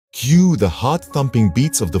Cue the heart-thumping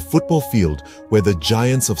beats of the football field where the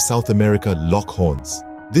giants of South America lock horns.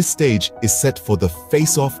 This stage is set for the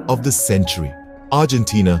face-off of the century,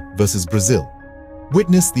 Argentina versus Brazil.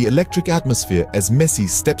 Witness the electric atmosphere as Messi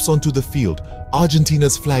steps onto the field,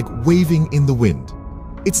 Argentina's flag waving in the wind.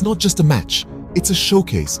 It's not just a match, it's a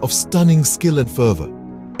showcase of stunning skill and fervor.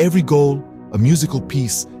 Every goal, a musical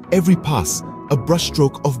piece, every pass, a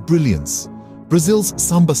brushstroke of brilliance. Brazil's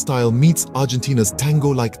samba style meets Argentina's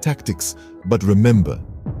tango-like tactics, but remember,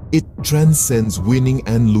 it transcends winning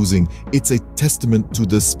and losing. It's a testament to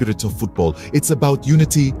the spirit of football. It's about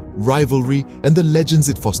unity, rivalry, and the legends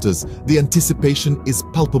it fosters. The anticipation is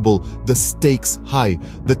palpable, the stakes high.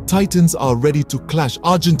 The Titans are ready to clash.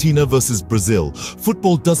 Argentina versus Brazil.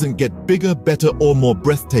 Football doesn't get bigger, better, or more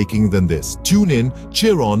breathtaking than this. Tune in,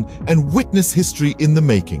 cheer on, and witness history in the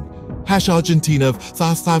making. #Argentina,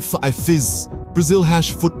 Brazil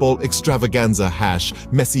 #football extravaganza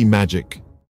 #Messi magic.